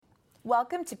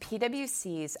Welcome to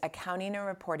PwC's Accounting and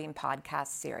Reporting podcast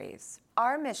series.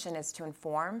 Our mission is to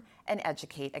inform and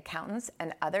educate accountants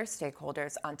and other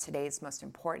stakeholders on today's most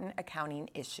important accounting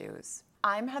issues.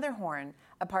 I'm Heather Horn,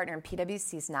 a partner in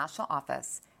PwC's national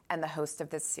office and the host of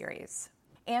this series.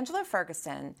 Angela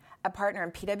Ferguson, a partner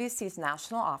in PwC's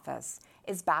national office,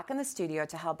 is back in the studio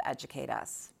to help educate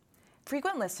us.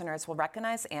 Frequent listeners will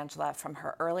recognize Angela from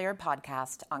her earlier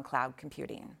podcast on cloud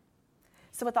computing.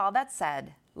 So with all that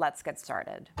said, let's get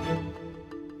started.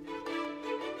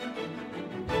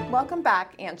 Welcome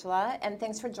back, Angela, and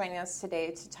thanks for joining us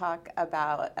today to talk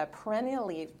about a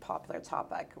perennially popular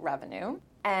topic, revenue,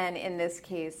 and in this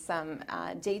case, some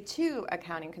day two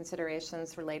accounting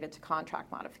considerations related to contract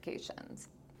modifications.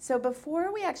 So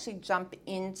before we actually jump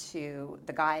into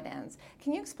the guidance,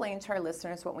 can you explain to our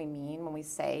listeners what we mean when we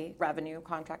say revenue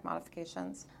contract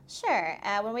modifications? Sure.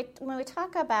 When we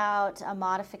talk about a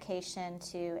modification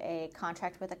to a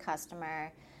contract with a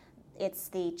customer, it's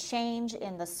the change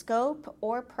in the scope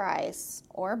or price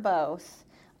or both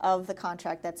of the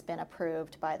contract that's been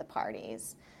approved by the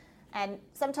parties. And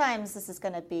sometimes this is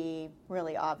going to be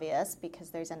really obvious because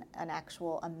there's an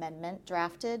actual amendment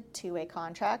drafted to a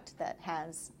contract that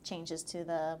has changes to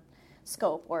the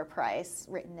scope or price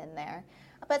written in there.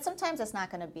 But sometimes it's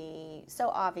not going to be so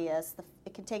obvious.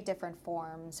 It can take different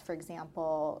forms. For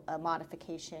example, a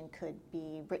modification could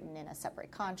be written in a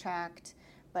separate contract,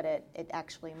 but it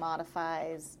actually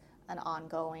modifies an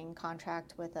ongoing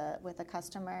contract with a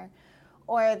customer.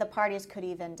 Or the parties could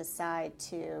even decide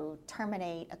to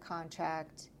terminate a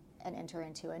contract and enter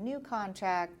into a new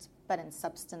contract, but in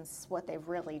substance, what they've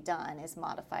really done is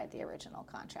modified the original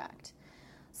contract.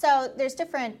 So there's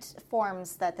different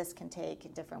forms that this can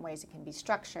take, different ways it can be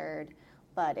structured,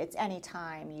 but it's any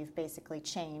time you've basically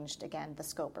changed, again, the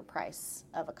scope or price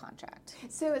of a contract.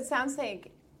 So it sounds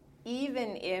like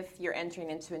even if you're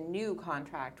entering into a new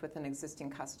contract with an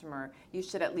existing customer, you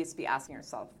should at least be asking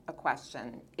yourself a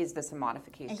question, is this a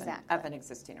modification of an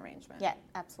existing arrangement? Yeah,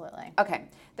 absolutely. Okay,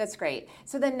 that's great.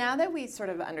 So then now that we sort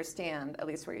of understand at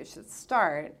least where you should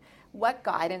start, what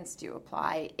guidance do you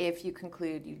apply if you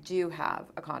conclude you do have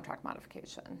a contract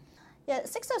modification? Yeah,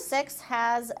 606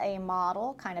 has a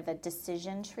model, kind of a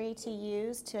decision tree to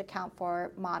use to account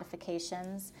for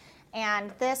modifications.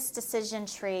 And this decision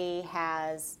tree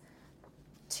has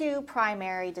two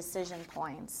primary decision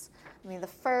points. The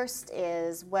first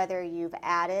is whether you've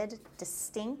added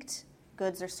distinct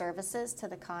goods or services to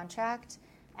the contract,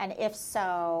 and if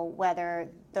so, whether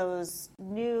those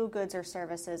new goods or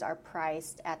services are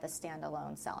priced at the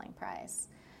standalone selling price.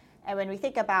 And when we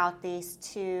think about these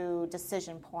two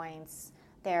decision points,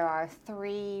 there are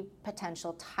three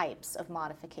potential types of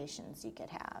modifications you could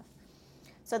have.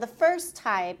 So the first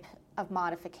type of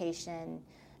modification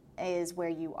is where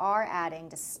you are adding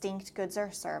distinct goods or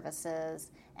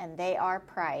services and they are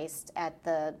priced at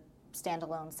the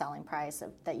standalone selling price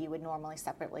that you would normally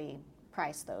separately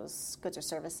price those goods or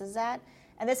services at.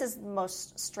 And this is the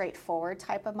most straightforward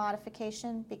type of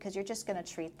modification because you're just going to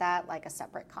treat that like a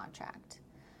separate contract.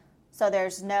 So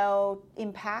there's no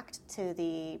impact to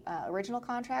the original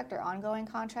contract or ongoing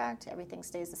contract. Everything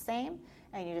stays the same,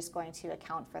 and you're just going to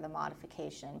account for the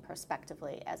modification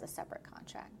prospectively as a separate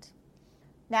contract.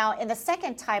 Now, in the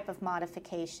second type of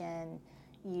modification,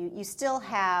 you still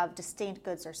have distinct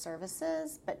goods or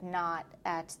services, but not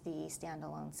at the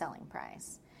standalone selling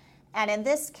price. And in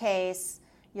this case,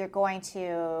 you're going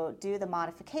to do the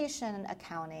modification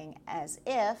accounting as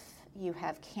if you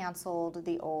have canceled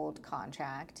the old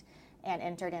contract and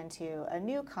entered into a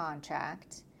new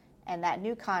contract, and that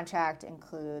new contract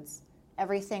includes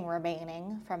everything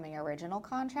remaining from the original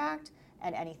contract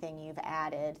and anything you've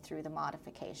added through the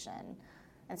modification.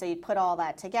 And so you'd put all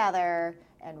that together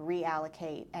and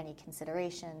reallocate any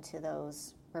consideration to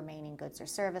those remaining goods or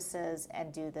services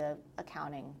and do the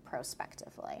accounting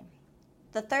prospectively.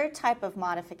 The third type of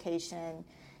modification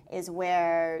is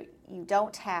where you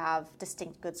don't have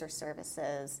distinct goods or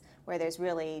services, where there's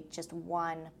really just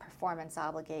one performance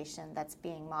obligation that's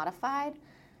being modified.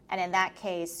 And in that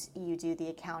case, you do the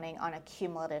accounting on a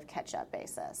cumulative catch-up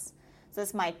basis. So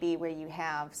this might be where you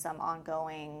have some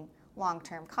ongoing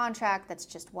long-term contract that's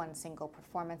just one single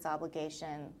performance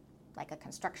obligation, like a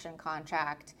construction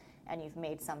contract, and you've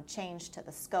made some change to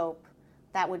the scope.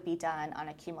 That would be done on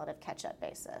a cumulative catch-up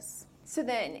basis. So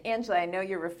then, Angela, I know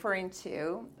you're referring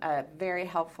to a very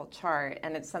helpful chart,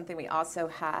 and it's something we also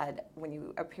had when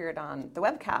you appeared on the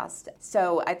webcast.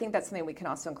 So I think that's something we can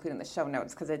also include in the show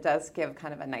notes because it does give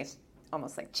kind of a nice,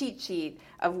 almost like cheat sheet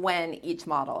of when each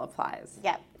model applies.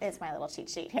 Yep, it's my little cheat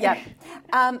sheet here.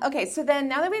 Yep. Okay, so then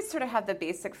now that we sort of have the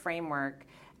basic framework,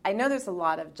 I know there's a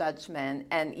lot of judgment,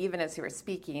 and even as you were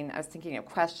speaking, I was thinking of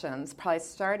questions, probably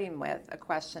starting with a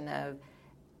question of,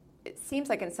 it seems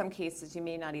like in some cases you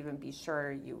may not even be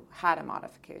sure you had a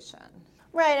modification.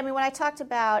 Right. I mean, when I talked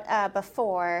about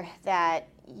before that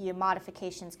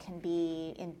modifications can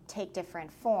take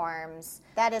different forms,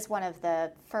 that is one of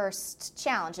the first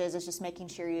challenges, is just making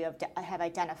sure you have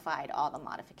identified all the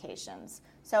modifications.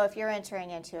 So if you're entering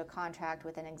into a contract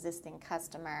with an existing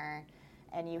customer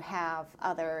and you have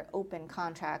other open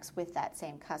contracts with that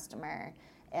same customer,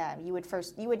 you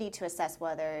would need to assess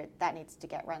whether that needs to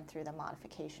get run through the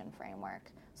modification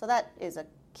framework. So that is a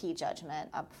key judgment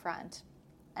up front.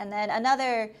 And then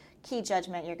another key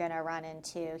judgment you're going to run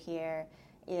into here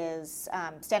is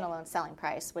standalone selling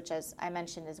price, which, as I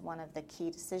mentioned, is one of the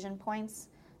key decision points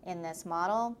in this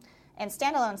model. And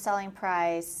standalone selling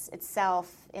price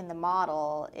itself in the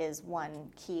model is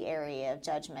one key area of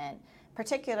judgment,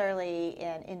 particularly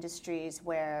in industries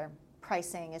where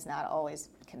pricing is not always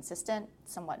consistent,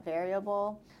 somewhat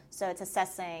variable. So it's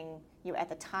assessing at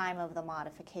the time of the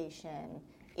modification,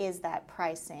 is that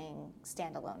pricing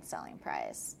standalone selling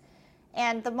price?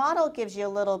 And the model gives you a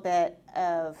little bit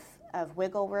of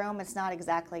wiggle room. It's not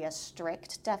exactly a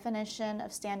strict definition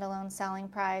of standalone selling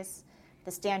price.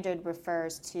 The standard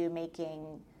refers to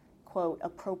making, quote,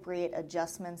 appropriate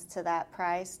adjustments to that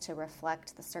price to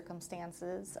reflect the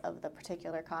circumstances of the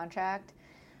particular contract.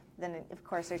 Then, of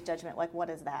course, there's judgment, like, what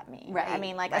does that mean? Right. I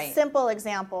mean, like, right. A simple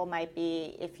example might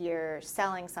be if you're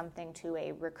selling something to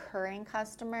a recurring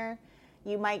customer,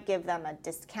 you might give them a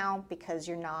discount because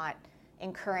you're not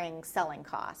incurring selling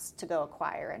costs to go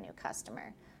acquire a new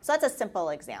customer. So that's a simple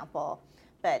example.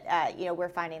 But we're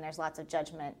finding there's lots of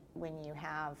judgment when you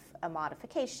have a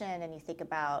modification and you think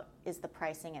about, is the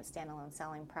pricing at standalone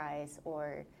selling price,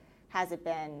 or has it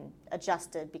been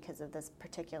adjusted because of this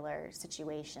particular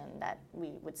situation that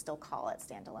we would still call it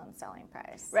standalone selling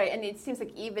price? Right, and it seems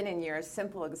like even in your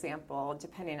simple example,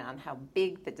 depending on how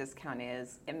big the discount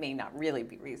is, it may not really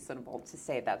be reasonable to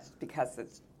say that's because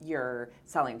you're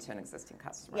selling to an existing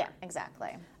customer. Yeah,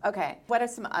 exactly. Okay, what are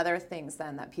some other things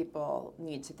then that people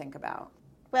need to think about?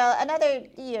 Well, another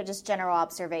just general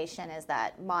observation is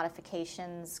that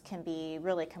modifications can be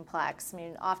really complex. I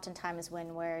mean, oftentimes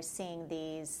when we're seeing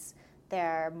these,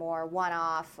 they're more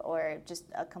one-off or just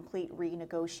a complete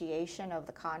renegotiation of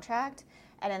the contract.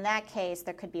 And in that case,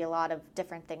 there could be a lot of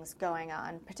different things going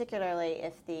on, particularly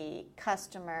if the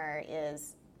customer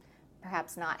is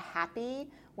perhaps not happy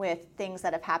with things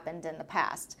that have happened in the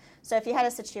past. So if you had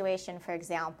a situation, for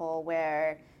example,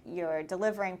 where you're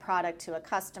delivering product to a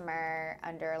customer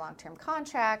under a long-term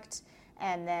contract,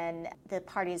 and then the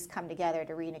parties come together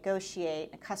to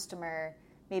renegotiate, a customer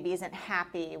maybe isn't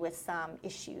happy with some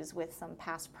issues with some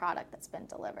past product that's been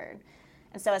delivered.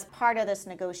 And so as part of this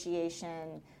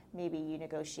negotiation, maybe you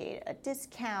negotiate a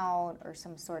discount or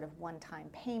some sort of one-time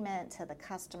payment to the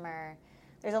customer.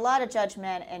 There's a lot of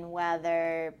judgment in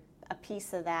whether a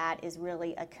piece of that is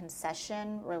really a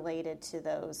concession related to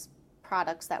those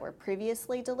products that were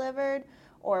previously delivered,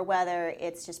 or whether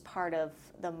it's just part of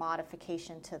the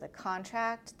modification to the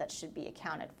contract that should be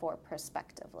accounted for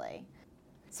prospectively.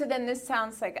 So then this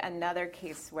sounds like another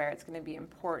case where it's going to be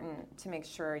important to make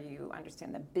sure you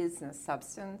understand the business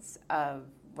substance of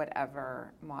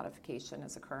whatever modification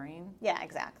is occurring. Yeah,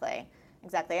 exactly,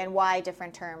 and why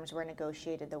different terms were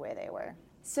negotiated the way they were.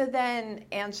 So then,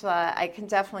 Angela, I can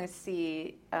definitely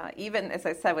see, even as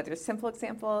I said with your simple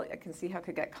example, I can see how it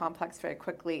could get complex very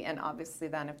quickly. And obviously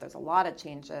then if there's a lot of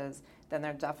changes, then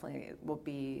there definitely will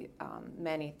be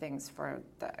many things for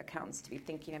the accountants to be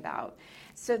thinking about.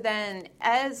 So then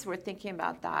as we're thinking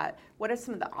about that, what are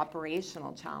some of the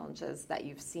operational challenges that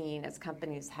you've seen as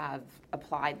companies have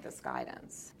applied this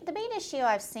guidance? The main issue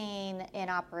I've seen in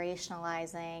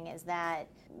operationalizing is that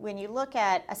when you look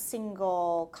at a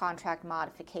single contract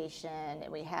modification,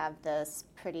 we have this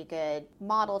pretty good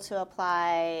model to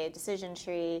apply, decision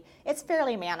tree. It's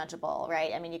fairly manageable,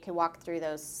 right? I mean, you can walk through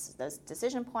those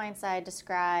decision points I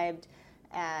described,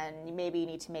 and maybe you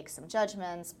need to make some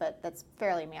judgments, but that's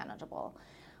fairly manageable.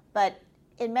 But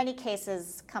in many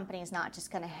cases, companies not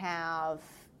just going to have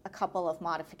a couple of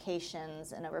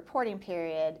modifications in a reporting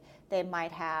period. They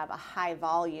might have a high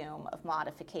volume of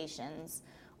modifications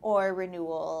or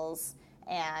renewals,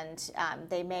 and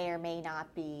they may or may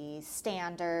not be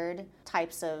standard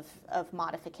types of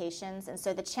modifications. And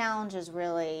so the challenge is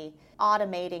really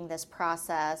automating this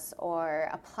process or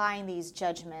applying these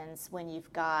judgments when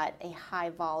you've got a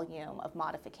high volume of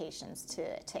modifications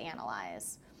to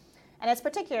analyze. And it's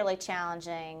particularly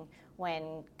challenging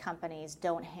when companies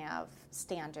don't have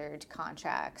standard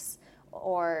contracts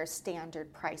or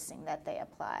standard pricing that they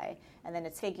apply. And then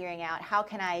it's figuring out how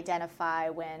can I identify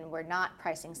when we're not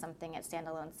pricing something at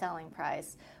standalone selling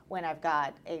price when I've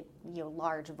got a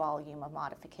large volume of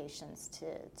modifications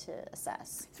to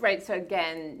assess. Right, so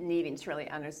again, needing to really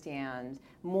understand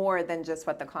more than just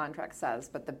what the contract says,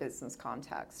 but the business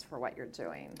context for what you're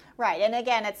doing. Right, and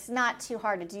again, it's not too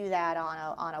hard to do that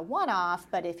on a one-off,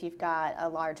 but if you've got a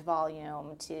large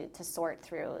volume to sort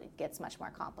through, it gets much more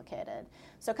complicated.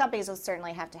 So companies will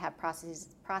certainly have to have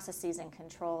processes and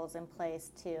controls in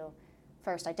place to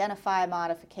first identify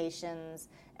modifications,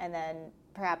 and then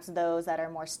perhaps those that are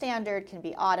more standard can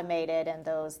be automated, and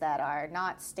those that are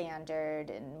not standard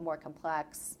and more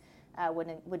complex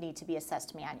would need to be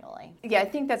assessed manually. Yeah, I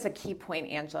think that's a key point,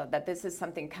 Angela, that this is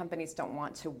something companies don't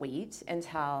want to wait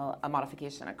until a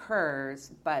modification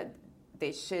occurs, but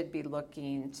they should be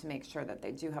looking to make sure that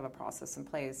they do have a process in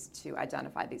place to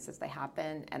identify these as they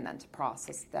happen and then to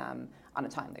process them on a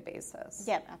timely basis.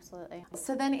 Yep, absolutely.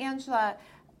 So then, Angela,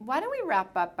 why don't we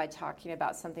wrap up by talking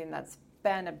about something that's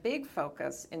been a big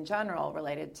focus in general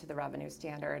related to the revenue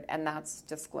standard, and that's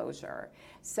disclosure.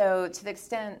 So to the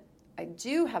extent I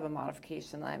do have a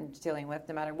modification that I'm dealing with,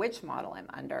 no matter which model I'm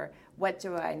under, what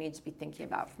do I need to be thinking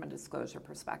about from a disclosure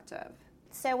perspective?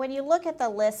 So when you look at the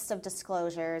list of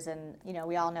disclosures, and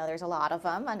we all know there's a lot of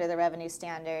them under the revenue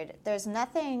standard, there's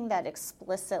nothing that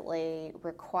explicitly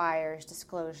requires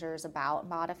disclosures about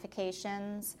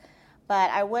modifications. But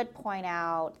I would point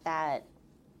out that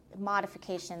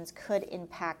modifications could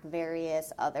impact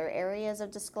various other areas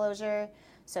of disclosure.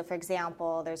 So for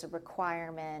example, there's a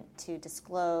requirement to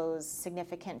disclose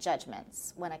significant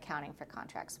judgments when accounting for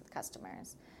contracts with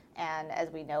customers. And as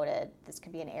we noted, this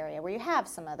could be an area where you have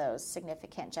some of those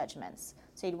significant judgments.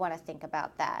 So you'd want to think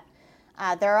about that.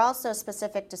 There are also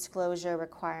specific disclosure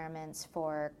requirements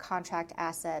for contract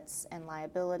assets and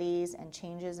liabilities and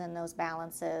changes in those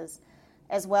balances,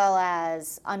 as well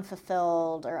as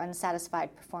unfulfilled or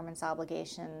unsatisfied performance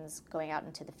obligations going out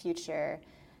into the future.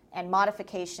 And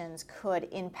modifications could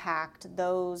impact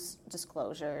those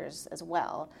disclosures as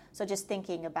well. So just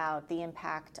thinking about the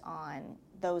impact on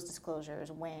those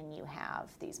disclosures when you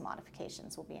have these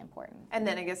modifications will be important. And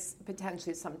then I guess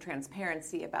potentially some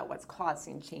transparency about what's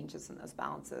causing changes in those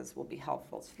balances will be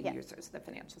helpful to users of the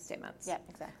financial statements. Yep,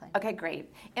 exactly. Okay,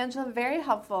 great. Angela, very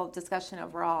helpful discussion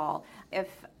overall. If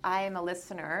I am a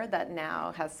listener that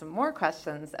now has some more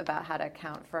questions about how to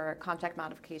account for contract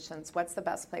modifications, what's the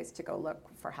best place to go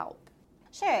look for help?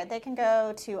 Sure, they can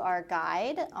go to our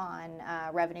guide on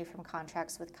revenue from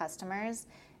contracts with customers,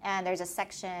 and there's a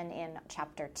section in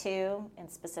Chapter 2, and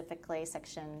specifically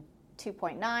Section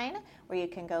 2.9, where you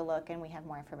can go look, and we have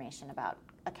more information about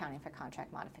accounting for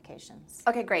contract modifications.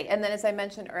 Okay, great. And then as I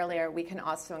mentioned earlier, we can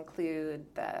also include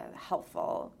the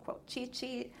helpful quote cheat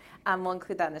sheet. We'll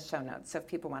include that in the show notes, so if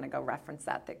people want to go reference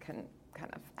that, they can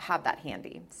kind of have that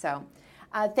handy. So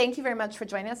thank you very much for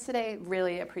joining us today.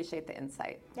 Really appreciate the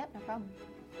insight. Yep, no problem.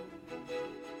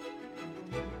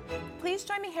 Please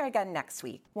join me here again next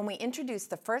week when we introduce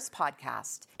the first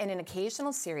podcast in an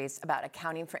occasional series about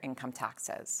accounting for income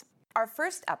taxes. Our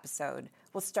first episode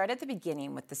will start at the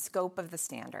beginning with the scope of the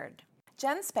standard.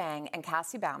 Jen Spang and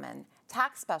Cassie Bauman,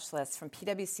 tax specialists from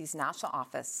PwC's national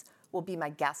office, will be my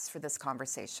guests for this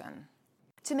conversation.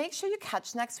 To make sure you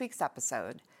catch next week's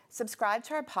episode, subscribe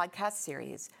to our podcast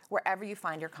series wherever you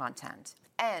find your content.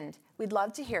 And we'd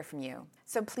love to hear from you,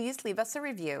 so please leave us a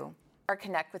review or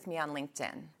connect with me on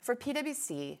LinkedIn. For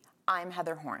PwC, I'm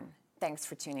Heather Horn. Thanks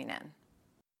for tuning in.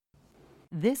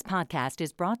 This podcast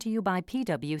is brought to you by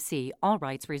PwC, all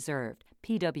rights reserved.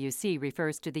 PwC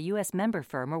refers to the U.S. member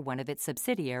firm or one of its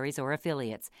subsidiaries or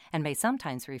affiliates, and may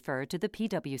sometimes refer to the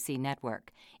PwC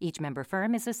network. Each member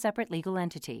firm is a separate legal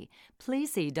entity.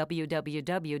 Please see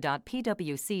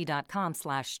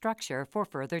www.pwc.com/structure for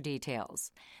further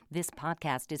details. This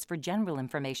podcast is for general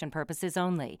information purposes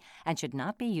only and should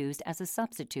not be used as a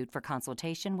substitute for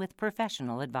consultation with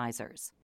professional advisors.